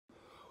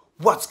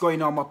What's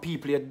going on, my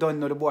people? You don't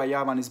know the boy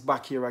Yaman is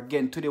back here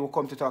again. Today we'll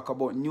come to talk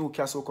about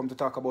Newcastle, we'll come to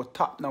talk about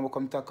Tottenham, we'll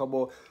come to talk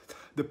about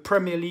the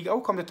Premier League,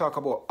 we'll come to talk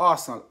about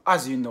Arsenal.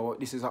 As you know,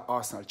 this is an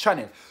Arsenal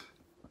channel.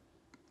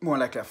 More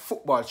like a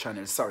football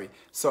channel, sorry.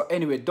 So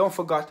anyway, don't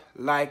forget,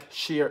 like,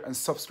 share and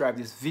subscribe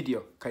this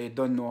video, because you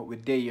don't know we're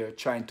there here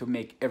trying to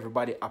make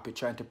everybody happy,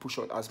 trying to push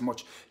out as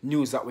much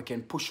news that we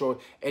can, push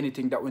out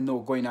anything that we know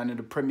going on in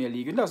the Premier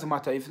League. It doesn't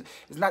matter if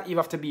it's not even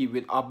have to be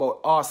with about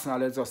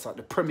Arsenal, it's just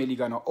the Premier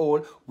League on a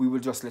whole. We will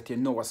just let you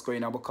know what's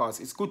going on, because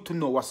it's good to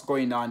know what's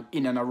going on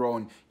in and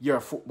around your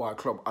football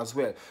club as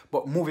well.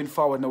 But moving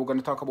forward now, we're going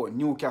to talk about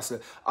Newcastle.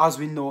 As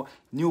we know,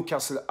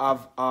 Newcastle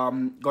have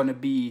going to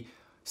be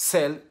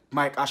sell.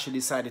 Mike Ashley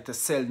decided to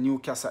sell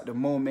Newcastle at the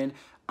moment,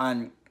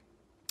 and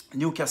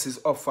Newcastle is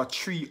up for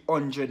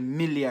 300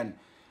 million,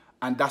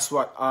 and that's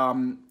what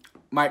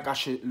Mike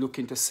Ashley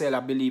looking to sell. I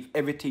believe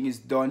everything is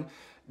done,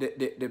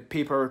 the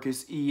paperwork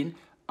is in,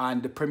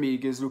 and the Premier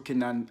League is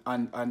looking and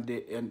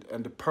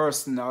the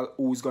personnel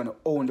who's going to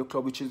own the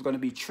club, which is going to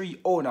be 3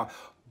 owners,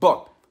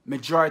 but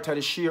majority of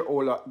the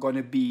shareholder going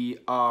to be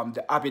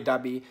the Abu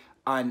Dhabi,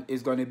 and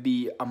it's going to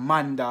be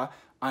Amanda,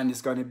 and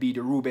it's going to be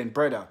the Ruben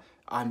brother.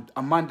 And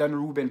Amanda and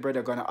Ruben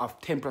brother are going to have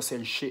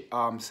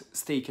 10%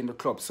 stake in the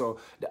club. So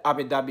the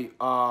Abu Dhabi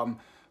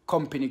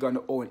company going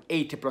to own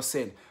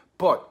 80%.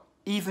 But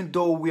even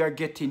though we are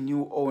getting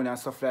new owners and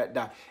stuff like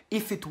that,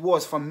 if it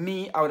was for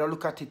me, I would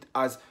look at it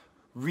as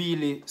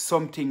really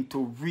something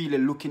to really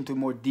look into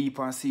more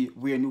deeper and see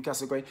where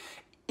Newcastle is going.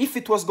 If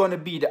it was going to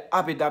be the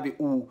Abu Dhabi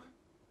who,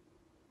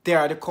 they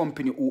are the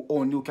company who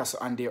own Newcastle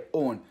on their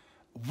own,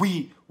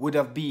 we would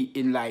have been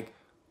in like,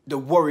 the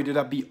worry would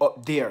have been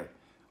up there.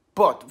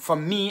 But for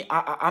me,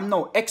 I'm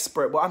no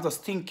expert, but I'm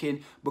just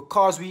thinking,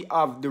 because we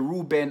have the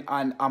Ruben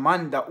and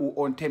Amanda who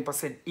own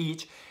 10%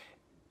 each,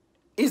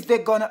 is they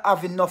going to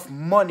have enough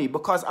money?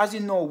 Because as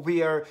you know,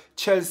 where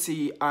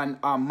Chelsea and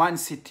Man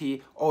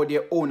City or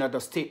their owner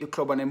just take the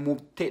club and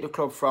then take the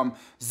club from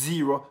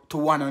 0 to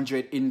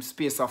 100 in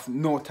space of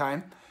no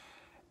time.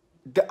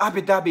 The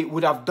Abu Dhabi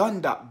would have done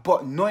that,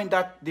 but knowing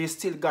that they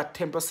still got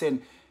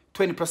 10%,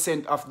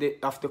 20%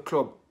 of the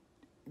club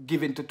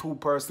given to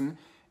 2-person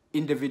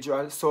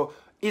individual. So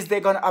is they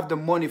gonna have the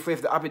money for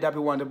if the Abu Dhabi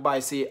want to buy,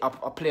 say, a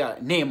player,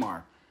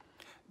 Neymar?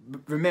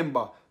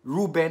 Remember,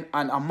 Ruben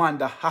and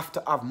Amanda have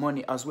to have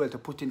money as well to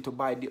put in to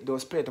buy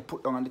those players, to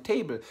put them on the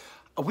table.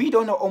 We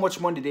don't know how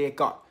much money they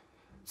got.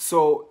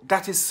 So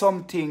that is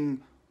something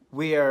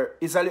where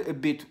it's a little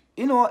bit,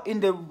 you know, in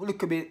the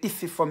little bit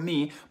iffy for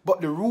me.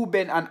 But the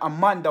Ruben and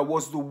Amanda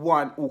was the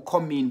one who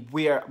come in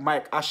where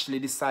Mike Ashley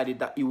decided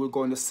that he was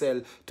going to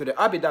sell to the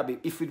Abu Dhabi.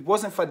 If it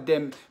wasn't for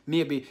them,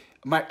 maybe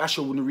Mike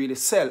Ashley wouldn't really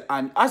sell.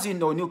 And as you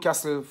know,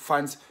 Newcastle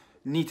fans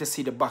need to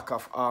see the back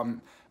of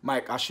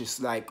Mike Ashley's,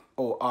 like,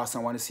 oh,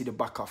 Arsenal want to see the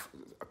back of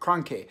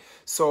Cranky.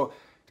 So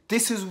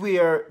this is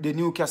where the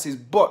Newcastle is.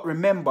 But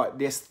remember,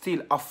 there's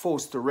still a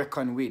force to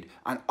reckon with.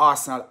 And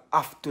Arsenal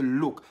have to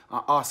look.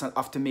 And Arsenal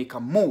have to make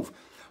a move.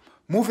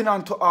 Moving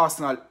on to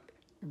Arsenal.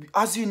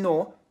 As you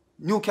know,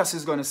 Newcastle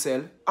is going to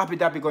sell. Abu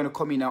Dhabi going to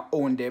come in and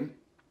own them.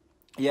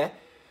 Yeah.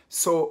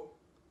 So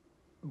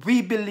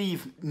we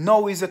believe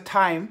now is the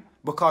time,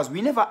 because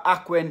we never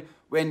act when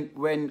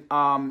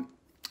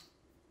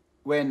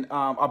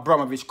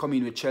Abramovich come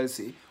in with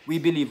Chelsea. We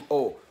believe,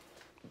 oh,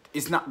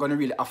 it's not going to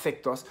really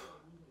affect us.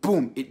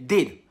 Boom, it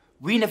did.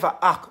 We never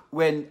act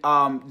when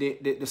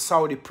the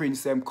Saudi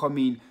prince them come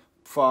in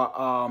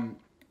for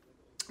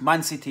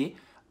Man City.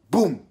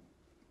 Boom,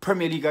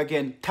 Premier League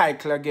again,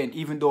 title again.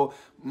 Even though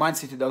Man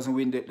City doesn't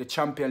win the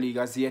Champions League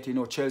as yet, you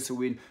know, Chelsea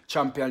win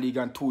Champions League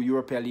and 2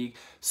 European League.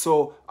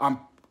 So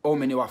how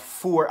many were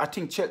 4? I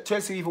think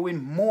Chelsea even win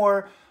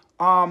more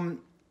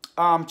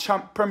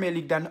Premier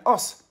League than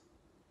us.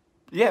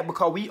 Yeah,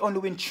 because we only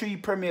win 3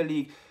 Premier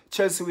League.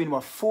 Chelsea win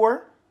what,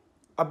 4?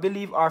 I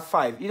believe, or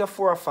 5. Either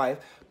 4 or 5.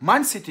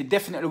 Man City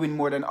definitely win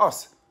more than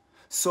us.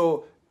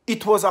 So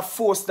it was a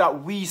force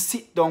that we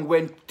sit down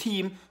when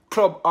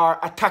club are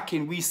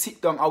attacking. We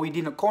sit down and we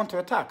didn't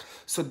counter-attack.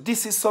 So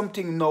this is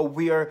something now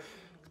where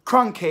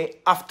Cranky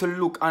have to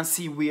look and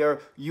see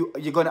where you're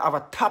going to have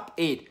a top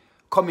 8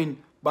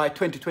 coming by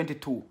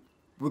 2022.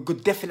 We're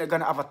definitely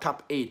going to have a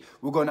top 8.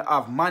 We're going to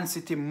have Man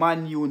City,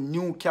 Man U,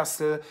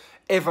 Newcastle,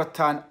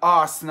 Everton,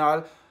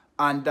 Arsenal,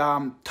 and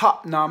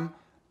Tottenham,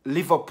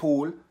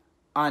 Liverpool,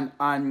 and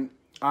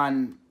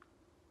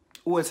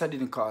who else I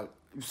didn't call?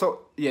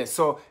 So yeah,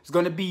 so it's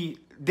going to be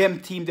them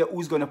team that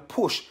who's going to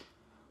push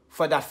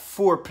for that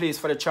 4th place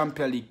for the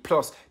Champions League.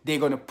 Plus, they're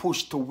going to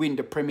push to win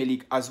the Premier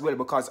League as well.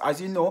 Because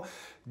as you know,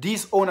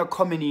 these owners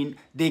coming in,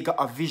 they got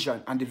a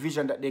vision. And the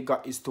vision that they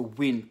got is to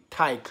win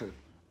title.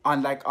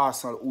 Unlike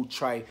Arsenal, who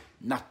try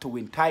not to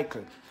win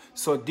title.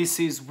 So this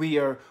is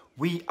where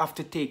we have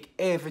to take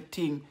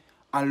everything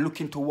and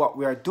look into what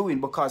we are doing.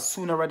 Because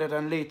sooner rather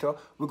than later,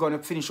 we're going to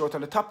finish out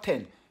of the top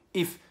 10.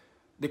 If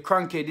the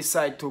Cranky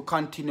decide to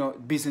continue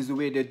business the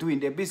way they're doing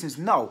their business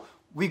now,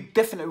 we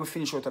definitely will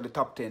finish out of the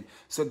top 10.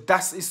 So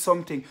that is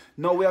something.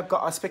 Now we have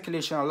got a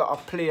speculation, a lot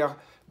of players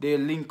they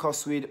link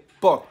us with.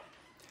 But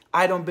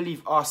I don't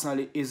believe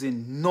Arsenal is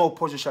in no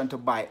position to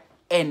buy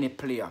any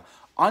player.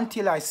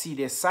 Until I see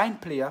they sign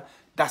player,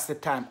 that's the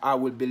time I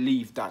will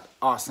believe that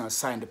Arsenal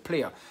signed the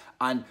player.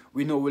 And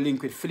we know we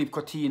link with Philippe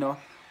Coutinho,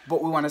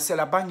 but we want to sell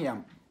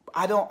Aubameyang.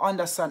 I don't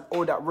understand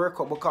how that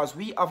works out, because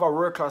we have a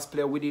world-class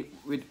player with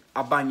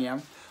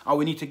Aubameyang, and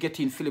we need to get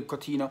in Philippe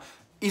Coutinho.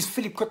 Is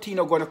Philippe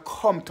Coutinho going to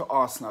come to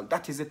Arsenal?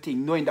 That is the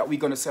thing, knowing that we're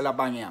going to sell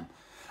Aubameyang.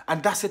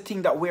 And that's the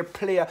thing, that we're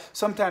player.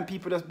 Sometimes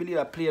people just believe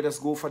that player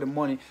just go for the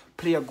money,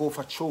 player go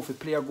for trophy,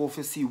 player go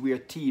for see where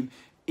team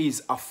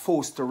is a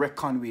force to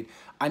reckon with.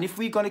 And if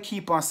we're going to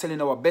keep on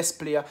selling our best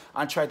player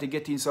and try to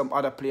get in some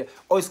other player,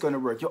 how it's going to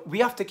work? We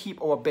have to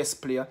keep our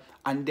best player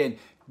and then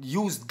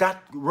use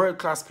that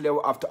world-class player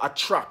we have to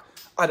attract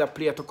other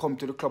player to come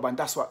to the club. And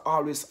that's what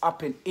always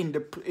happen in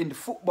the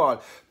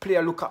football.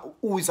 Player look at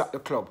who is at the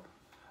club.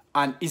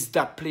 And is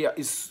that player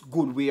is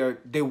good where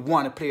they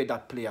want to play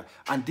that player.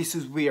 And this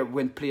is where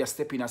when players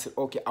step in and say,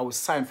 okay, I will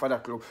sign for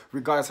that club,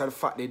 regardless of the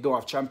fact they don't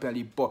have Champions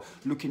League, but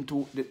look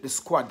into the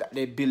squad that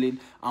they're building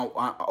and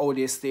how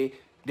they stay,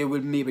 they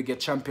will maybe get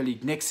Champions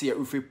League next year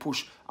if we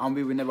push, and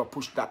we will never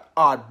push that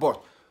hard.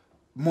 But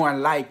more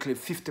likely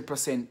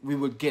 50%, we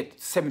will get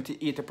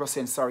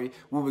 70-80%, sorry,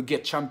 we will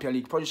get Champions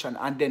League position,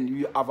 and then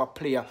you have a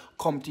player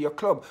come to your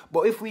club.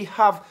 But if we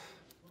have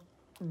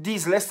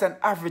these less than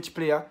average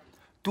player,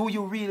 do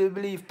you really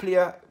believe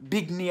player,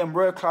 big name,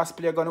 world-class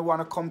player going to want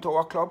to come to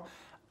our club?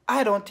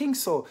 I don't think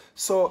so.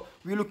 So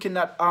we're looking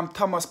at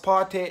Thomas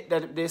Partey,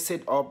 that they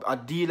said a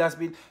deal has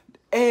been.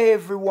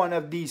 Every one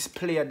of these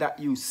players that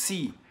you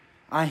see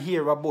and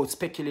hear about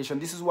speculation,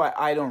 this is why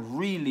I don't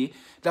really,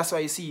 that's why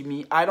you see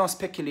me, I don't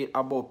speculate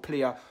about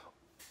player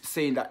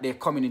saying that they're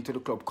coming into the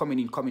club, coming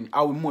in.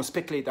 I will more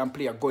speculate on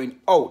player going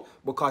out,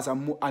 because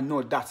I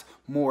know that's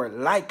more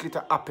likely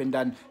to happen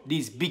than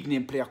these big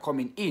name player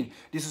coming in.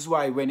 This is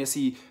why when you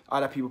see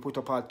other people put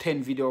up a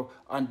 10 video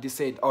and they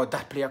said, oh,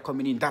 that player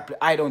coming in, that player,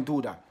 I don't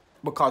do that,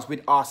 because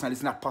with Arsenal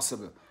it's not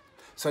possible.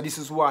 So this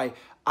is why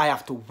I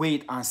have to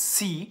wait and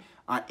see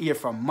and hear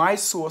from my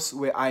source,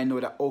 where I know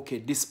that, okay,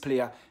 this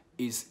player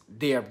is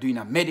there doing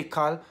a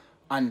medical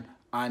and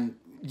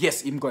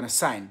yes, I'm going to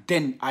sign.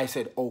 Then I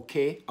said,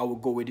 okay, I will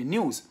go with the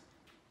news.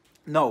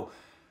 Now,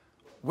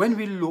 when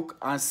we look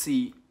and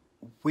see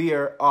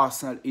where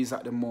Arsenal is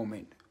at the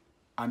moment,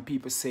 and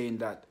people saying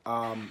that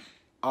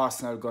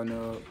Arsenal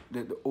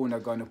the owner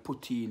gonna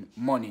put in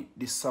money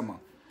this summer.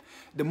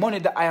 The money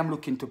that I am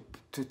looking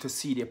to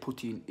see they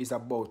put in is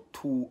about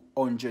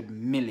 200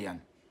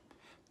 million.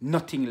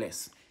 Nothing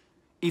less.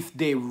 If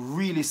they're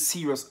really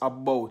serious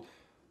about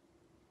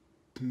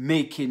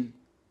making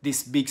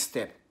this big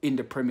step in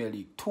the Premier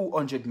League,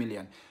 200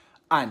 million.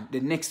 And the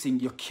next thing,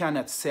 you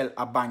cannot sell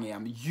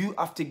Aubameyang. You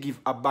have to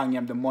give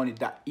Aubameyang the money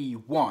that he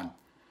wants,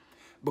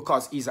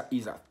 because he's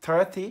a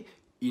 30.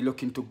 He's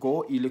looking to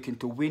go. He's looking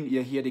to win.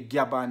 You hear the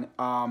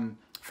Gabon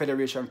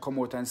Federation come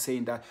out and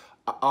saying that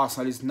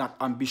Arsenal is not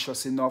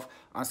ambitious enough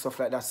and stuff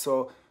like that.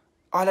 So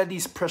all of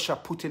this pressure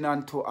putting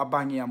onto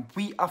Aubameyang,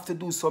 we have to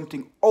do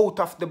something out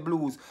of the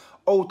blues,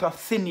 out of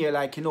thin air,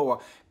 like, you know,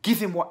 give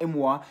him what he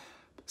wants.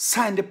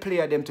 Sign the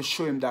player them to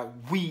show him that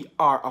we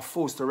are a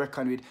force to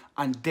reckon with,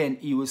 and then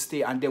he will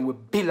stay, and then we'll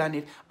build on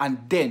it, and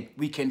then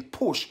we can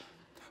push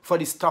for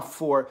this top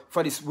 4,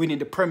 for this winning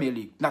the Premier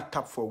League. Not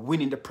top 4,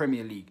 winning the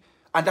Premier League.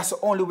 And that's the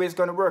only way it's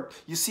going to work.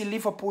 You see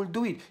Liverpool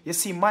do it. You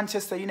see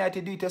Manchester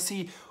United do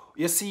it.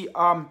 You see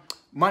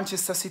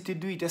Manchester City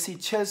do it. You see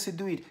Chelsea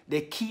do it.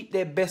 They keep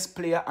their best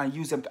player and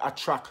use them to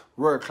attract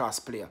world-class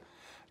player.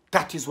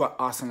 That is what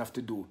Arsenal have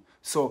to do.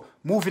 So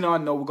moving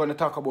on now, we're going to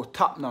talk about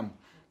Tottenham.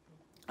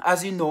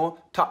 As you know,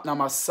 Tottenham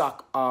has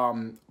sacked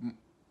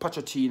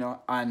Pochettino,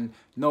 and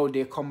now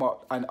they come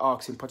out and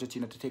asking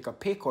Pochettino to take a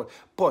pay cut.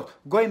 But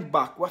going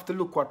back, we have to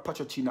look what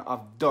Pochettino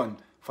have done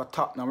for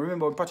Tottenham.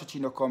 Remember when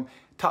Pochettino come,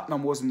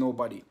 Tottenham was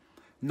nobody.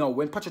 No,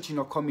 when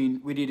Pochettino come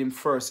in, we did him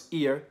first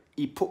year,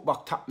 he put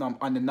back Tottenham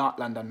on the North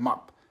London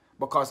map.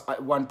 Because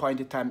at one point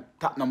in time,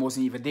 Tottenham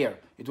wasn't even there.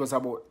 It was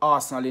about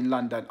Arsenal in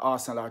London,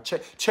 Arsenal or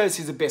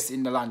Chelsea is the best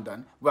in the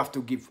London. We have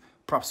to give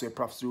props where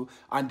props do,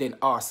 and then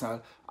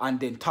Arsenal, and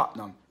then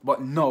Tottenham.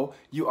 But now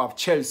you have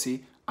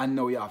Chelsea, and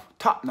now you have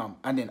Tottenham,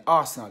 and then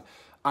Arsenal.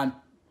 And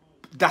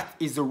that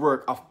is the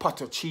work of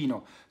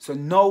Pochettino. So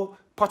now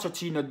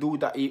Pochettino do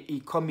that.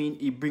 He come in,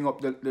 he bring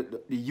up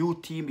the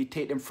youth team, he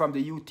take them from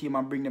the youth team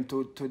and bring them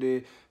to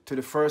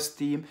the first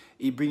team.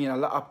 He bring in a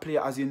lot of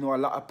players. As you know, a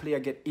lot of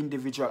players get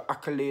individual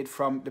accolade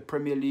from the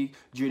Premier League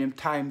during them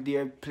time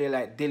there. Play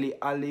like Dele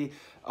Alli,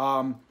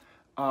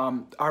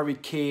 Harry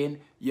Kane.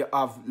 You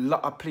have a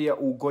lot of players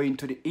who go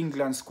into the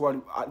England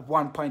squad. At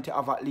one point, you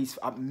have at least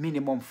a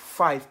minimum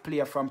 5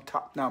 players from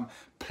Tottenham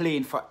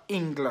playing for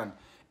England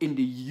in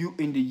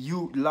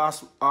the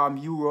last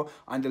Euro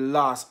and the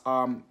last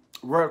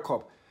World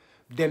Cup.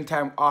 Them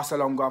time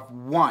Arsenal have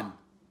 1,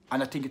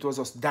 and I think it was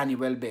just Danny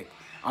Welbeck.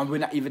 And we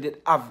not even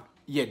did have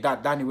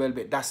that Danny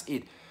Welbeck. That's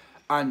it.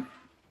 And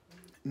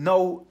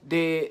now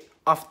they,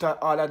 after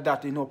all of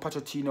that, you know,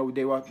 Pochettino,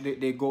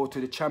 they go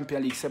to the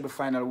Champions League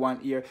semi-final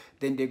one year,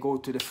 then they go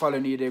to the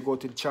following year, they go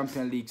to the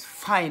Champions League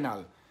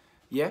final.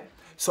 Yeah.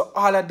 So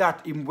all of that,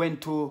 he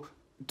went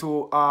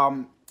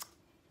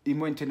he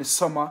went in the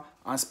summer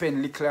and spent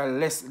little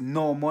less,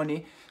 no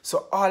money.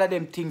 So all of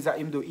them things that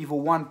him do,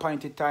 even one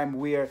point in time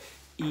where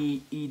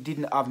he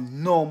didn't have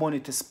no money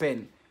to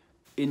spend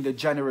in the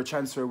January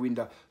transfer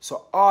window.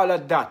 So all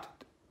of that,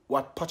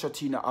 what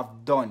Pochettino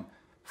have done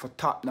for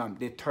Tottenham,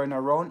 they turn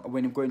around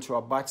when he's going through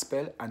a bad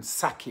spell and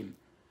sack him.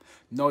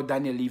 Now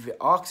Daniel Levy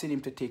asking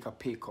him to take a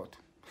pay cut.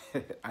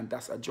 And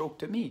that's a joke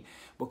to me.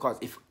 Because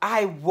if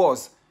I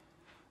was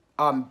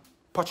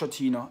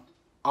Pochettino,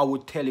 I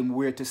would tell him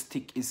where to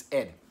stick his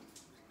head.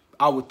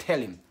 I would tell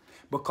him.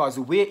 Because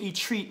the way he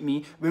treat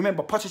me,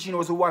 remember, Pochettino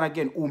was the one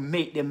again who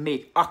made them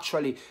make.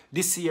 Actually,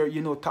 this year,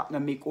 you know,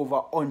 Tottenham make over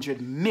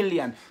 100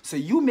 million. So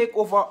you make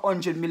over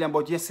 100 million,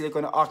 but yesterday you're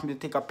going to ask me to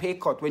take a pay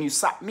cut when you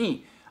sack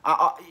me.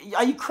 Are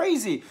you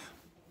crazy?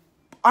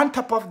 On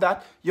top of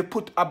that, you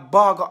put a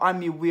bargain on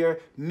me where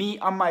me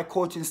and my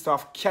coaching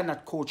staff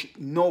cannot coach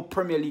no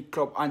Premier League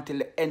club until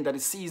the end of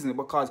the season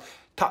because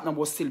Tottenham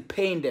was still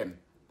paying them.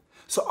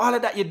 So all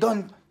of that you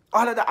done.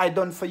 All of that I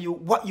done for you,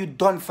 what you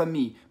done for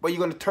me, but you're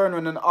going to turn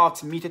around and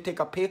ask me to take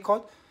a pay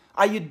cut?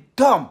 Are you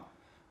dumb?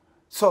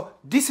 So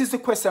this is the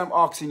question I'm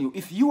asking you.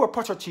 If you were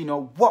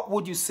Pochettino, what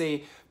would you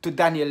say to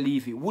Daniel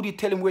Levy? Would you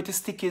tell him where to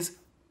stick his?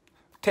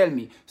 Tell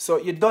me. So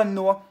you don't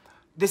know.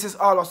 This is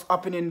all what's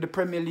happening in the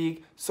Premier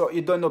League. So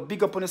you don't know.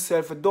 Big up on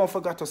yourself. Don't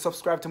forget to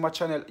subscribe to my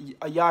channel,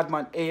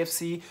 Yardman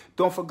AFC.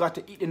 Don't forget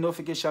to hit the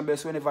notification bell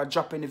so whenever I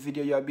drop any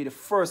video, you'll be the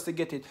first to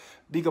get it.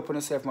 Big up on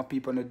yourself, my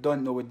people. And you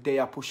don't know what day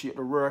I push it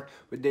to work,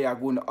 what day I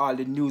go into all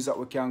the news that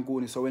we can go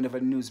in. So whenever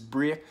the news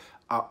break,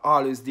 I'm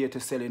always there to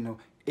tell you know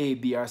A,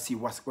 B, or C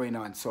what's going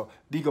on. So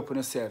big up on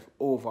yourself.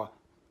 Over.